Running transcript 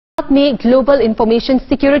में global information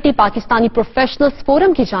security Pakistani professionals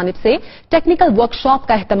forum की जानिब से टेक्निकल वर्कशॉप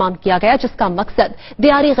का एहतमाम किया गया, जिसका मकसद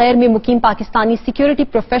दियारी गैर में मुकीम पाकिस्तानी सिक्योरिटी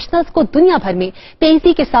प्रोफेशनल्स को दुनिया भर में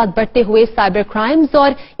तेजी के साथ बढ़ते हुए साइबर क्राइम्स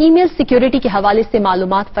और ईमेल सिक्योरिटी के हवाले से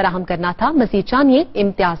मालूमात फराहम करना था। मजीद जानिए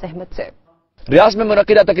इम्तियाज अहमद से। रियाज में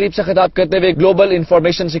मुनक्किदा तकरीब से खिताब करते हुए global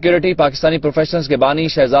information security Pakistani professionals के बानी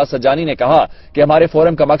शहजाद सज्जानी ने कहा कि हमारे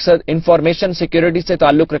फोरम का मकसद इंफॉर्मेशन सिक्योरिटी से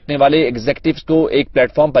ताल्लुक रखने वाले एग्जीक्यूटिव्स को एक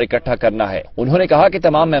प्लेटफॉर्म पर इकट्ठा करना है। उन्होंने कहा कि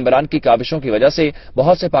तमाम मेंबरान की काविशों की वजह से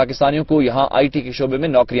बहुत से पाकिस्तानियों को यहाँ आईटी के शोबे में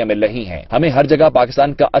नौकरियां मिल रही हैं। हमें हर जगह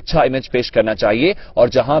पाकिस्तान का अच्छा इमेज पेश करना चाहिए और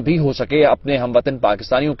जहां भी हो सके अपने हमवतन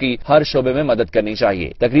पाकिस्तानियों की हर शोबे में मदद करनी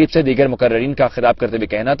चाहिए। तकरीब से दीगर मुकर्ररीन का खिताब करते हुए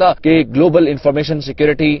कहना था कि global information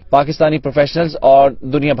security Pakistani professionals और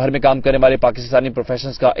दुनिया भर में काम करने वाले पाकिस्तानी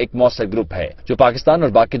प्रोफेशनल्स का एक मौसर ग्रुप है जो पाकिस्तान और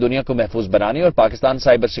बाकी दुनिया को महफूज बनाने और पाकिस्तान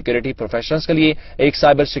साइबर सिक्योरिटी प्रोफेशनल्स के लिए एक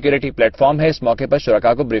साइबर सिक्योरिटी प्लेटफॉर्म है। इस मौके पर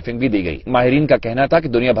शुरका को ब्रीफिंग भी दी गई। माहिरीन का कहना था कि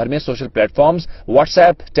दुनिया भर में सोशल प्लेटफॉर्म्स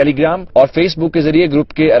व्हाट्सएप, टेलीग्राम और फेसबुक के जरिए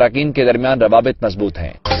ग्रुप के अरकान के दरमियान रवाबित मजबूत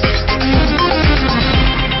हैं।